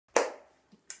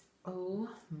Oh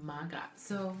my God.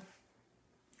 So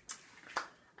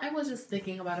I was just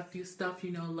thinking about a few stuff,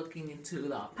 looking into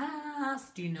the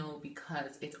past,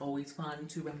 because it's always fun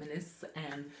to reminisce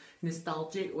and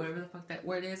nostalgic, whatever the fuck that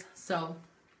word is. So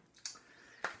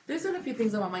there's been a few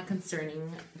things about my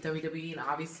concerning WWE, and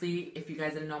obviously, if you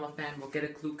guys didn't know I'm a fan, we'll get a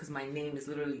clue because my name is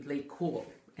literally Late Cool,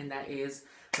 and that is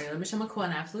Layla Michelle McCool,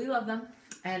 and I absolutely love them.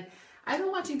 And I've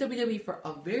been watching WWE for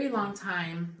a very long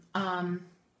time.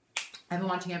 I've been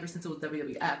watching ever since it was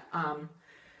WWF.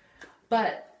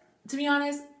 But to be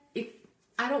honest,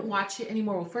 I don't watch it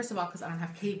anymore. Well, first of all, because I don't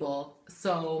have cable.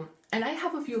 So, and I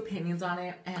have a few opinions on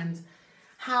it and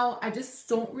how I just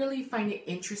don't really find it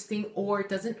interesting, or it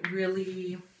doesn't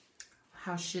really,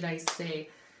 how should I say,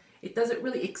 it doesn't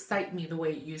really excite me the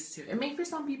way it used to. It may for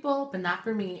some people, but not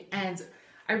for me. And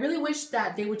I really wish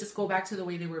that they would just go back to the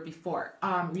way they were before.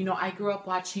 I grew up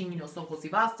watching, Stone Cold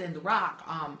Steve Austin, The Rock,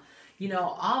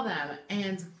 all them.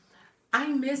 And I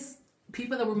miss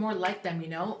people that were more like them,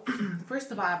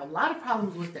 First of all, I have a lot of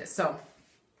problems with this. So,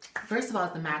 first of all,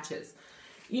 is the matches.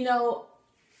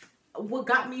 What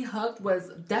got me hooked was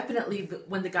definitely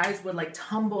when the guys would like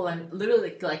tumble and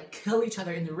literally like kill each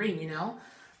other in the ring,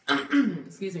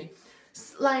 Excuse me.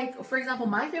 Like, for example,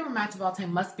 my favorite match of all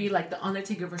time must be like The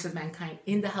Undertaker versus Mankind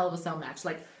in the Hell in a Cell match.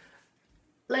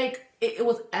 It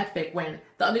was epic when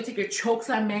The Undertaker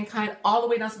chokeslammed Mankind all the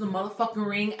way down to the motherfucking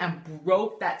ring and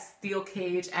broke that steel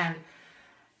cage,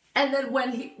 and then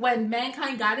when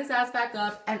Mankind got his ass back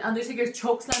up and Undertaker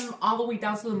chokeslammed him all the way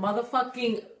down to the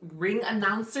motherfucking ring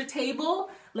announcer table,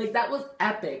 like that was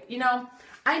epic.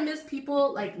 I miss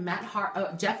people like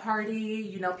Jeff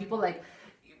Hardy,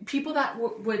 people that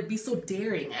would be so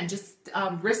daring and just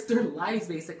risk their lives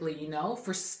basically,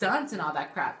 for stunts and all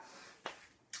that crap.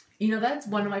 That's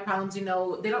one of my problems. They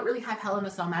don't really have Hell in a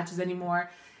Cell matches anymore.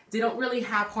 They don't really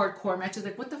have hardcore matches.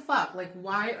 Like, what the fuck? Like,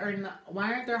 why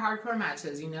aren't there hardcore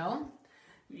matches?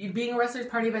 Being a wrestler is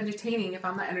part of entertaining. If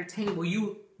I'm not entertained, well,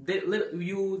 you did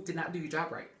not do your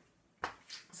job right.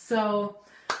 So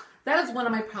that is one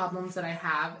of my problems that I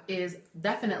have. Is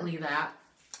definitely that.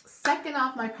 Second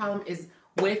off, my problem is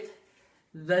with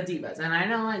the divas. And I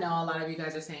know a lot of you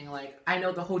guys are saying, like, I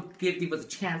know the whole give divas a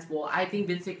chance. Well, I think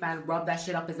Vince McMahon rubbed that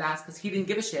shit up his ass because he didn't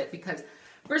give a shit. Because,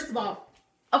 first of all,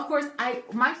 of course,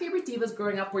 my favorite divas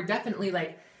growing up were definitely,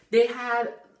 like, they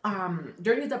had,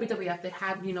 during the WWF, they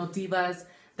had, divas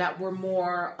that were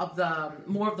more of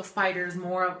the fighters,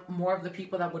 more of the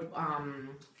people that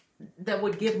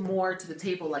would give more to the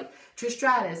table, like Trish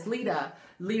Stratus, Lita.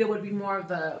 Lita would be more of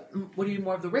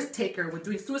the risk taker, with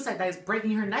doing suicide dives,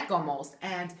 breaking her neck almost.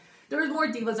 And there was more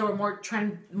divas that were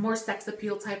more sex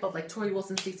appeal type of, like Tori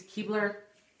Wilson, Stacy Keibler.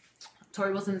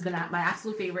 Tori Wilson's been my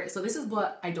absolute favorite. So this is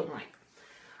what I don't like.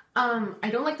 I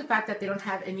don't like the fact that they don't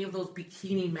have any of those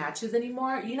bikini matches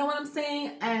anymore. You know what I'm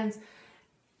saying? And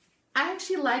I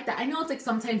actually like that. I know it's like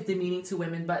sometimes demeaning to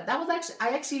women, but I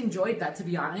actually enjoyed that, to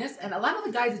be honest. And a lot of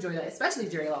the guys enjoyed that, especially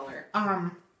Jerry Lawler.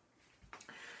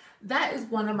 That is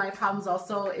one of my problems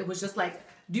also. It was just like,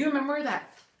 do you remember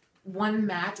that one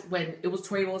match when it was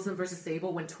Tori Wilson versus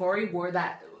Sable, when Tori wore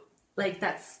that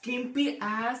skimpy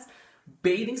ass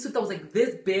bathing suit that was like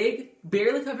this big,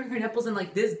 barely covering her nipples, and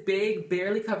like this big,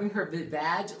 barely covering her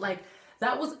vag? Like,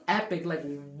 that was epic. Like,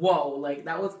 whoa, like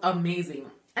that was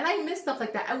amazing. And I miss stuff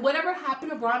like that. And whatever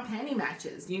happened to bra and panty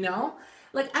matches,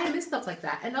 Like, I miss stuff like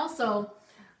that. And also,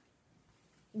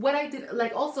 what I did,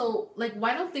 like, also, like,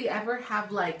 why don't they ever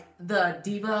have, like, the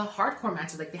diva hardcore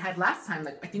matches like they had last time?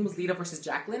 Like, I think it was Lita versus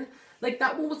Jacqueline. Like,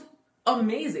 that one was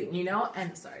amazing,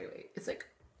 And, sorry, wait, it's like,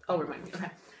 oh, remind me,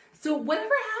 okay. So,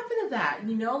 whatever happened to that,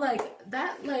 Like,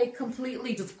 that, like,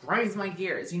 completely just grinds my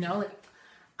gears, Like,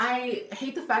 I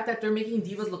hate the fact that they're making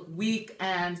divas look weak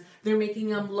and they're making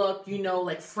them look,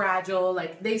 like fragile.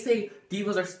 Like, they say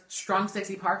divas are strong,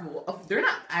 sexy, powerful. Well, they're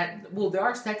not. They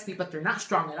are sexy, but they're not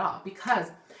strong at all. Because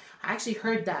I actually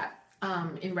heard that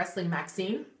in wrestling,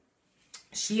 Maxine,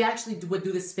 she actually would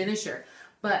do this finisher,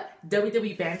 but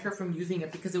WWE banned her from using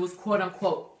it because it was quote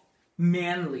unquote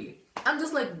manly. I'm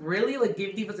just like, really? Like,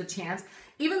 give divas a chance?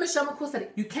 Even Michelle McCool said,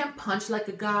 you can't punch like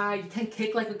a guy, you can't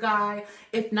kick like a guy.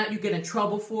 If not, you get in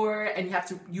trouble for it, and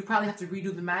you probably have to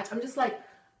redo the match. I'm just like,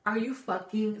 are you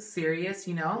fucking serious,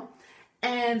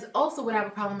 And also, what I have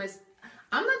a problem is,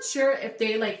 I'm not sure if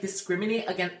they like discriminate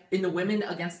in the women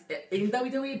in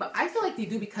WWE, but I feel like they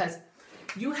do, because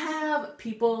you have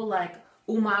people like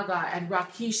Umaga and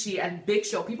Rikishi and Big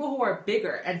Show, people who are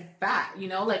bigger and fat,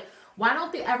 like, why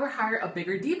don't they ever hire a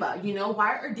bigger diva?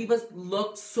 Why are divas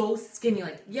look so skinny?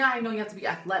 Like, yeah, I know you have to be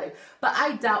athletic, but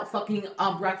I doubt fucking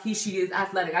Rikishi is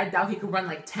athletic. I doubt he could run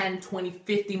like 10, 20,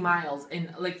 50 miles.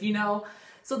 And like,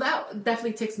 So that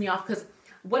definitely ticks me off, because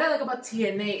what I like about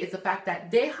TNA is the fact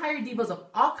that they hire divas of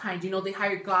all kinds. You know, they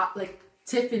hire like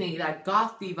Tiffany, that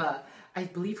goth diva. I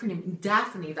believe her name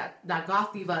Daphne, that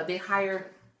goth diva. They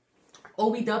hire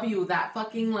OBW, that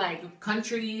fucking like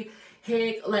country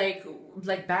hick, like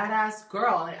badass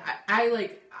girl.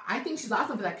 I think she's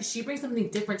awesome for that, because she brings something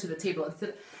different to the table.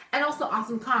 And also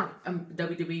Awesome Kong,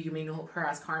 WWE, you may know her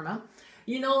as Karma.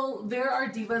 You know, there are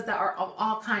divas that are of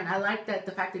all kind. I like that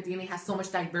the fact that DNA has so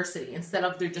much diversity, instead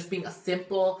of there just being a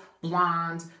simple,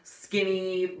 blonde,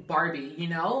 skinny Barbie, you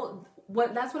know?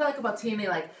 That's what I like about TNA.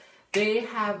 Like, they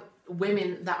have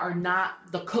women that are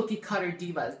not the cookie cutter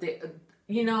divas. They,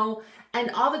 you know,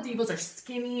 and all the divas are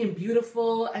skinny and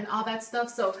beautiful and all that stuff.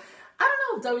 So I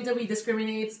don't know if WWE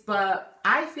discriminates, but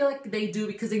I feel like they do,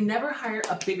 because they never hire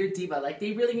a bigger diva. Like,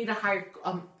 they really need to hire,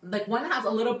 like, one that has a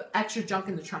little extra junk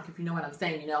in the trunk, if you know what I'm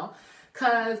saying, you know?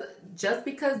 Because just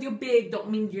because you're big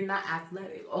don't mean you're not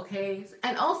athletic, okay?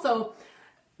 And also,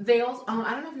 they also,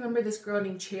 I don't know if you remember this girl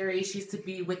named Cherry. She used to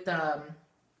be with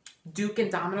Duke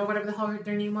and Domino, whatever the hell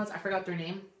their name was. I forgot their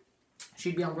name.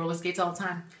 She'd be on roller skates all the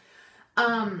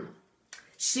time.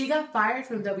 She got fired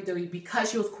from WWE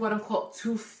because she was quote unquote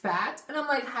too fat. And I'm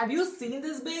like, have you seen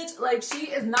this bitch? Like,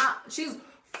 she's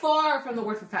far from the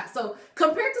word for fat. So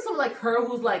compared to someone like her,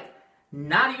 who's like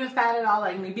not even fat at all,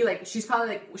 like maybe like she's probably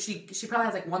like, she probably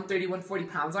has like 130, 140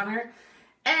 pounds on her.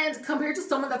 And compared to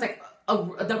someone that's like a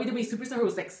WWE superstar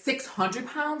who's like 600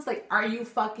 pounds, like, are you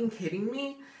fucking kidding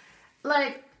me?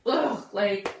 Like, ugh,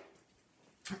 like,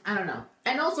 I don't know.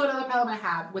 And also another problem I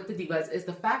have with the divas is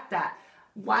the fact that,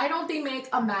 why don't they make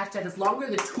a match that is longer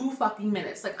than 2 fucking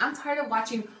minutes? Like, I'm tired of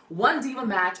watching one diva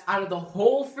match out of the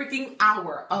whole freaking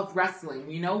hour of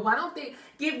wrestling, you know? Why don't they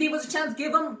give divas a chance?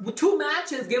 Give them 2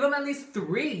 matches. Give them at least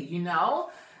 3, you know?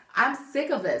 I'm sick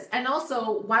of this. And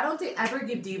also, why don't they ever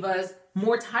give divas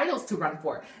more titles to run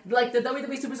for? Like, the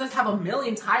WWE superstars have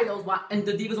 1,000,000 titles, and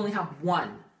the divas only have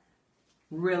 1.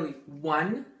 Really?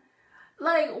 1?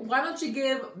 Like, why don't you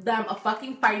give them a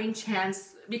fucking fighting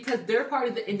chance? Because they're part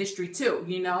of the industry too,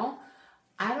 you know?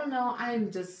 I don't know.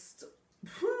 I'm just,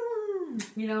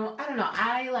 you know, I don't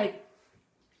know.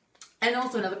 And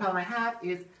also another problem I have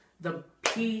is the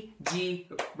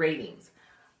PG ratings.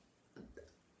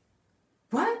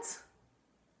 What?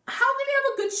 How can they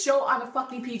have a good show on a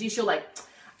fucking PG show? Like,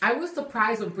 I was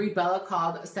surprised when Brie Bella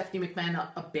called Stephanie McMahon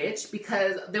a bitch,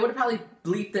 because they would have probably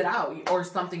bleeped it out or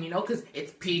something, you know, because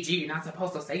it's PG. You're not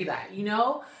supposed to say that, you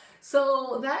know?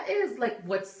 So that is, like,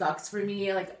 what sucks for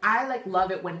me. Like, I, like,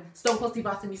 love it when Stone Cold Steve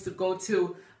Austin used to go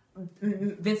to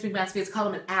Vince McMahon's face, call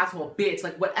him an asshole, bitch,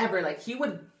 like, whatever. Like, he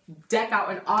would deck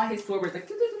out in all his swear words, like,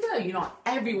 you know,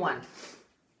 everyone.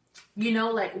 You know,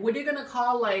 like, what are you gonna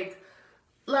call, like,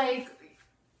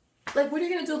 what are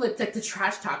you gonna do, like the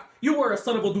trash talk? You were a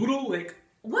son of a doodle? Like,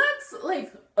 what?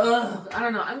 Like, ugh, I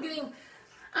don't know. I'm kind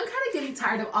of getting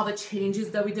tired of all the changes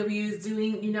WWE is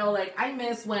doing. You know, like, I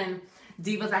miss when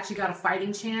divas actually got a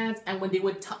fighting chance, and when they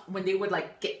would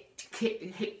like get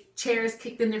chairs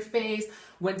kicked in their face,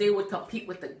 when they would compete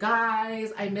with the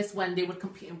guys. I miss when they would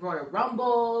compete in Royal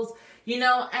Rumbles, you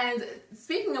know. And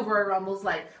speaking of Royal Rumbles,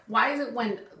 like, why is it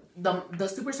when the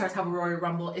superstars have a Royal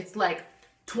Rumble, it's like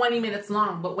 20 minutes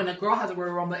long, but when a girl has a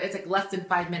Royal Rumble, it's like less than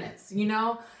 5 minutes, you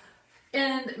know?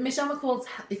 And Michelle McCool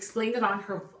explained it on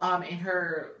her, in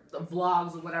her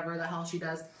vlogs or whatever the hell she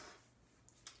does,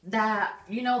 that,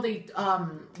 you know, they,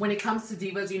 when it comes to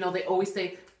divas, you know, they always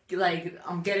say, like,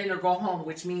 get in or go home,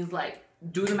 which means, like,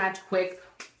 do the match quick,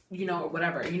 you know, or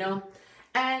whatever, you know?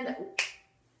 And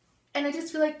I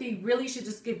just feel like they really should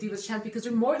just give divas a chance, because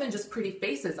they're more than just pretty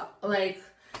faces, like.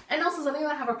 And also, something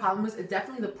that I have a problem with is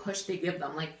definitely the push they give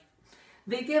them. Like,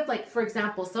 they give, like, for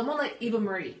example, someone like Eva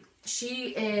Marie. She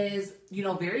is, you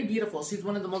know, very beautiful. She's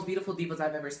one of the most beautiful divas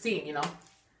I've ever seen, you know.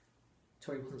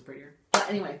 Tori Wilson's prettier. But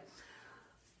anyway,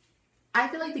 I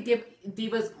feel like they give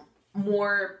divas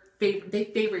more, they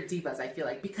favor divas, I feel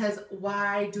like. Because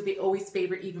why do they always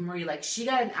favor Eva Marie? Like, she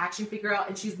got an action figure out,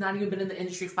 and she's not even been in the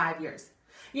industry 5 years.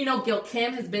 You know, Gail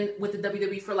Kim has been with the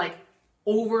WWE for, like,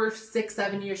 over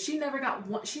 6-7 years. She never got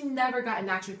an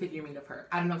action figure made of her.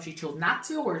 I don't know if she chose not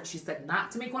to, or she said not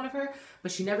to make one of her,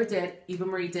 but she never did. Eva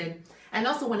Marie did. And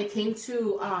also, when it came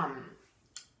to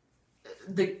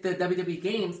the WWE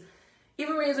games,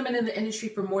 Eva Marie hasn't been in the industry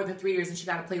for more than 3 years, and she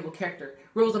got a playable character.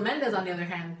 Rosa Mendes, on the other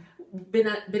hand, been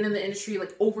in the industry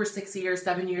like over 6 years,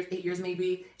 7 years, 8 years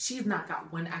maybe. She's not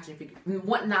got one action figure.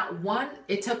 Not one.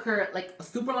 It took her like a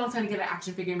super long time to get an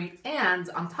action figure made, and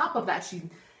on top of that, she's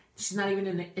not even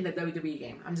in a WWE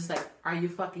game. I'm just like, are you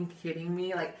fucking kidding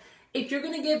me? Like, if you're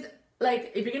gonna give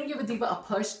a diva a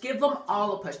push, give them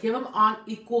all a push. Give them on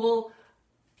equal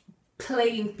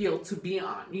playing field to be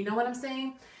on. You know what I'm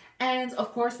saying? And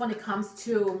of course, when it comes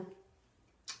to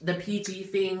the PG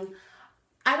thing,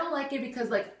 I don't like it because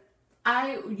like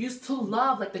I used to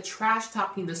love like the trash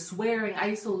talking, the swearing. I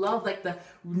used to love like the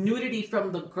nudity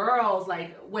from the girls.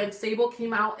 Like when Sable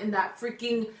came out in that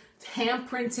freaking hand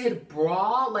printed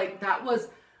bra, like that was,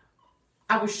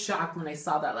 I was shocked when I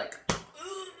saw that. Like,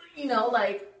 you know,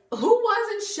 like who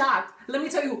wasn't shocked? Let me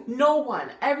tell you, no one.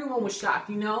 Everyone was shocked,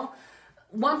 you know?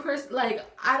 One person, like,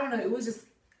 I don't know, it was just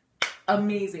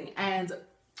amazing. And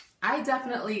I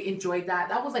definitely enjoyed that.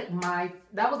 That was like my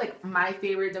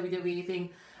favorite WWE thing.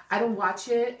 I don't watch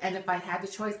it, and if I had the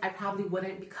choice, I probably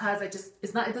wouldn't, because it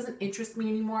doesn't interest me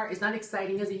anymore. It's not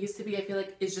exciting as it used to be. I feel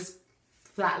like it's just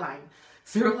flatline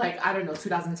through like, I don't know,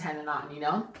 2010 and on, you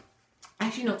know?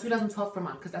 Actually, no, 2012 from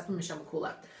on, because that's when Michelle McCool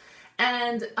left.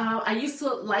 And I used to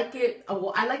like it.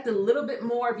 Well, I liked it a little bit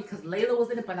more because Layla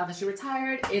was in it, but now that she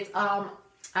retired, it's I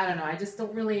don't know. I just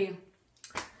don't really.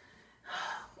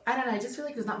 I don't know. I just feel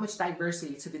like there's not much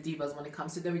diversity to the divas when it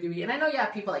comes to WWE. And I know you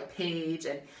have people like Paige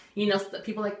and, you know,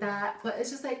 people like that, but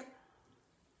it's just like,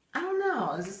 I don't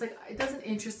know. It's just like, it doesn't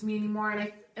interest me anymore.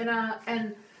 And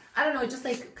I don't know. It just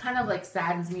like kind of like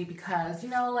saddens me because, you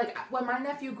know, like when my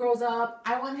nephew grows up,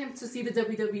 I want him to see the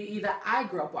WWE that I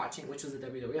grew up watching, which was the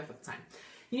WWF at the time,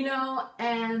 you know,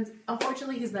 and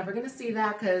unfortunately he's never going to see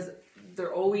that because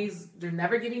they're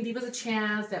never giving divas a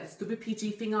chance. They have a stupid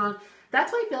PG thing on.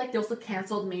 That's why I feel like they also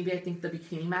canceled maybe I think the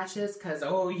bikini matches because,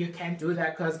 oh, you can't do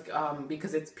that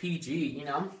because it's PG, you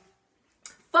know?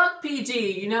 Fuck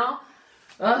PG, you know?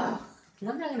 Ugh.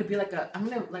 One day I'm gonna be like I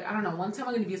don't know, one time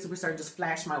I'm gonna be a superstar and just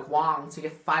flash my wand to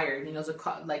get fired, you know,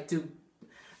 to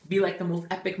be like the most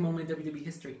epic moment in WWE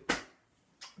history.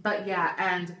 But yeah,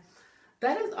 and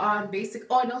that is on basic.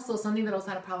 Oh, and also something that I also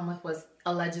had a problem with was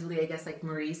allegedly, I guess, like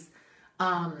Maurice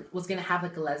was gonna have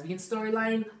like a lesbian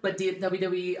storyline, but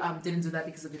WWE didn't do that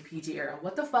because of the PG era.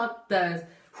 What the fuck does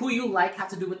who you like have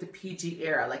to do with the PG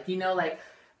era? Like, you know, like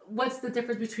what's the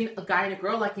difference between a guy and a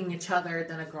girl liking each other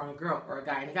than a girl and a girl, or a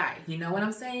guy and a guy? You know what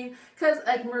I'm saying? Because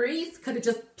like Maurice could have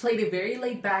just played it very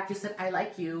laid back, just said I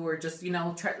like you, or just, you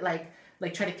know, try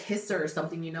to kiss her or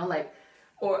something, you know, like.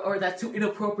 Or that's too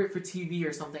inappropriate for TV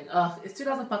or something. Ugh, it's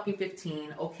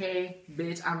 2015, okay,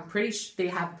 bitch. I'm pretty sure they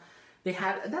have.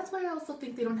 That's why I also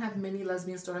think they don't have many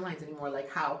lesbian storylines anymore.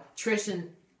 Like how Trish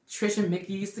and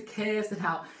Mickey used to kiss, and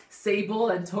how Sable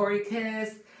and Tori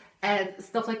kissed, and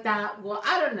stuff like that. Well,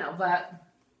 I don't know, but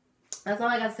that's all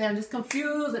I gotta say. I'm just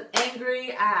confused and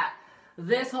angry at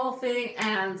this whole thing,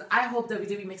 and I hope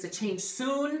WWE makes a change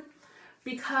soon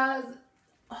because.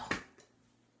 Oh,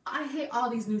 I hate all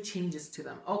these new changes to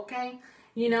them, okay?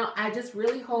 You know, I just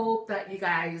really hope that you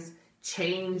guys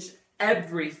change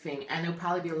everything, and it'll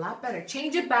probably be a lot better.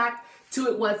 Change it back to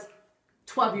it was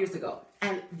 12 years ago,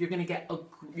 and you're gonna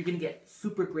get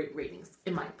super great ratings,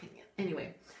 in my opinion.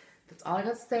 Anyway, that's all I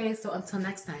got to say. So until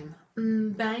next time,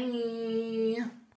 bye.